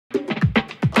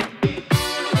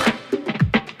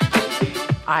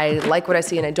I like what I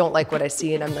see and I don't like what I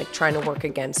see, and I'm like trying to work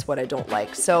against what I don't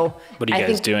like. So what are you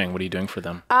guys doing? What are you doing for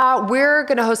them? We're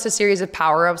going to host a series of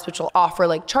power-ups, which will offer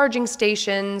like charging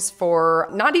stations for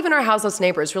not even our houseless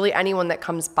neighbors, really anyone that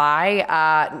comes by.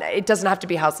 It doesn't have to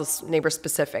be houseless neighbor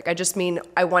specific. I just mean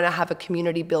I want to have a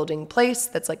community building place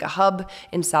that's like a hub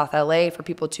in South LA for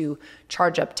people to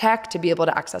charge up tech, to be able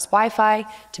to access Wi-Fi,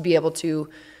 to be able to,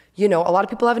 you know, a lot of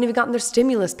people haven't even gotten their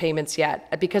stimulus payments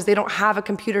yet because they don't have a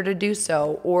computer to do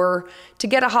so, or to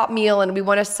get a hot meal, and we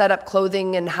want to set up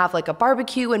clothing and have like a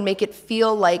barbecue and make it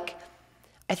feel like,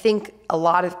 I think a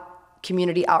lot of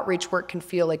community outreach work can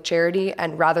feel like charity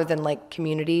and rather than like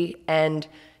community. And,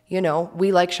 you know,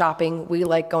 we like shopping, we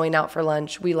like going out for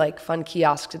lunch, we like fun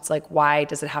kiosks. It's like, why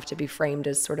does it have to be framed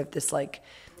as sort of this like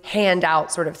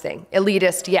handout sort of thing?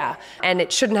 Elitist, yeah. And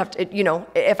it shouldn't have to, you know,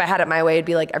 if I had it my way, it'd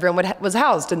be like everyone was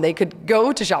housed and they could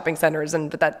go to shopping centers,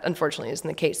 but that unfortunately isn't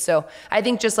the case. So I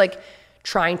think just like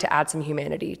trying to add some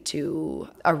humanity to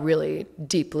a really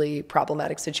deeply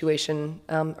problematic situation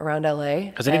around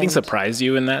LA. Has anything surprised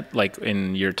you in that, like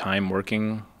in your time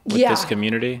working with this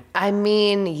community? I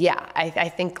mean, yeah, I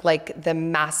think like the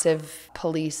massive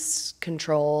police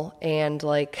control and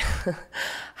like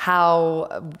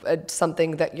how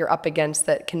something that you're up against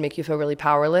that can make you feel really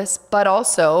powerless. But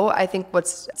also, I think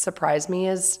what's surprised me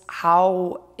is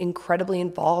how incredibly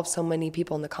involved so many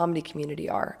people in the comedy community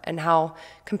are and how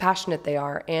compassionate they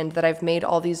are, and that I've made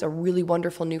all these really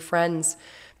wonderful new friends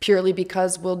purely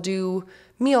because we'll do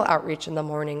meal outreach in the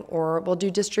morning, or we'll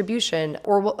do distribution,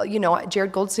 or we'll, you know,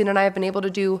 Jared Goldstein and I have been able to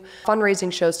do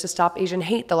fundraising shows to stop Asian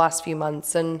hate the last few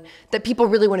months, and that people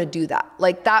really want to do that.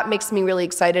 Like that makes me really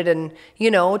excited. And,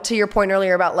 you know, to your point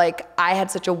earlier about like, I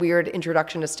had such a weird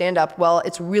introduction to stand-up. Well,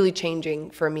 it's really changing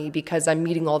for me because I'm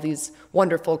meeting all these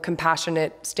wonderful,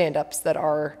 compassionate stand-ups that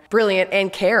are brilliant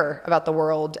and care about the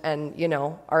world and, you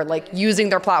know, are like using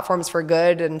their platforms for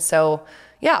good. And so,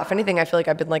 yeah, if anything, I feel like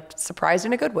I've been like surprised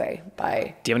in a good way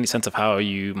by. Do you have any sense of how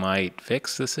you might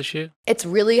fix this issue? It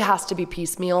really has to be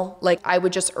piecemeal. Like I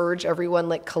would just urge everyone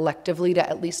like collectively to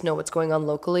at least know what's going on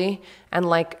locally and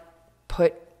like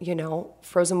put, you know,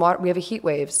 frozen water. We have a heat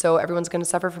wave, so everyone's going to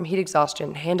suffer from heat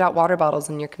exhaustion. Hand out water bottles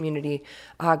in your community.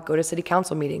 Go to city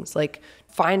council meetings. Like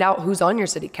find out who's on your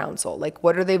city council. Like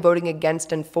what are they voting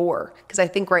against and for? Because I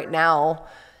think right now,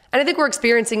 and I think we're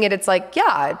experiencing it. It's like,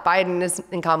 yeah, Biden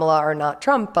and Kamala are not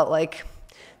Trump, but like,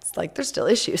 it's like there's still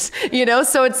issues, you know?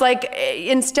 So it's like,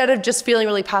 instead of just feeling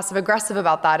really passive aggressive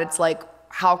about that, it's like,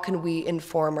 how can we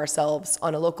inform ourselves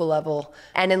on a local level?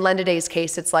 And in Lendaday's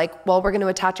case, it's like, well, we're going to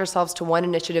attach ourselves to one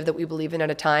initiative that we believe in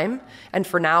at a time. And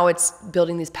for now, it's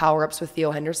building these power-ups with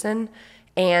Theo Henderson.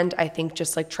 And I think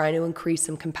just like trying to increase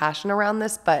some compassion around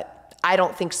this, but I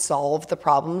don't think solve the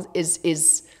problems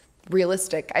is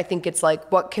realistic. I think it's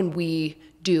like, what can we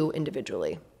do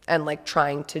individually? And like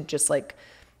trying to just like,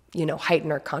 you know,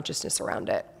 heighten our consciousness around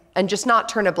it and just not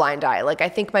turn a blind eye. Like I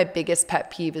think my biggest pet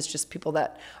peeve is just people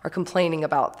that are complaining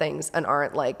about things and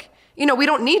aren't like, you know, we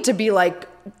don't need to be like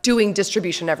doing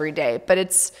distribution every day, but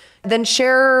it's then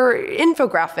share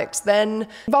infographics, then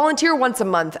volunteer once a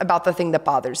month about the thing that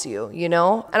bothers you, you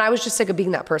know? And I was just sick of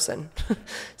being that person.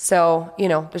 So, you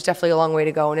know, there's definitely a long way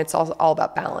to go, and it's all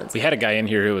about balance. We had a guy in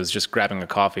here who was just grabbing a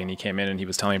coffee, and he came in and he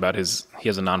was telling me about he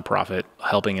has a nonprofit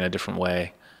helping in a different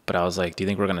way. But I was like, do you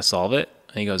think we're going to solve it?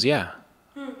 And he goes, yeah.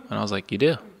 And I was like, you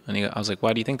do? And I was like,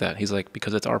 why do you think that? He's like,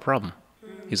 because it's our problem.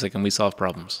 He's like, and we solve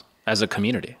problems as a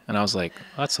community. And I was like,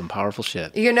 that's some powerful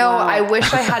shit. You know, I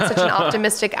wish I had such an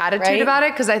optimistic attitude about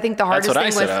it, because I think the hardest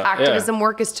thing with activism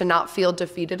work is to not feel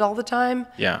defeated all the time.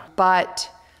 Yeah. But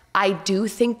I do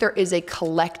think there is a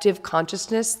collective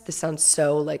consciousness. This sounds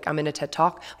so like I'm in a TED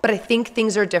Talk, but I think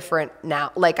things are different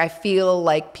now. Like I feel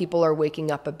like people are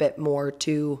waking up a bit more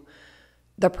to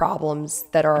the problems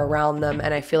that are around them.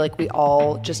 And I feel like we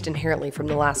all just inherently from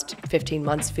the last 15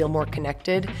 months feel more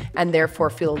connected and therefore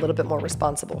feel a little bit more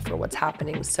responsible for what's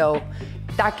happening. So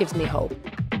that gives me hope.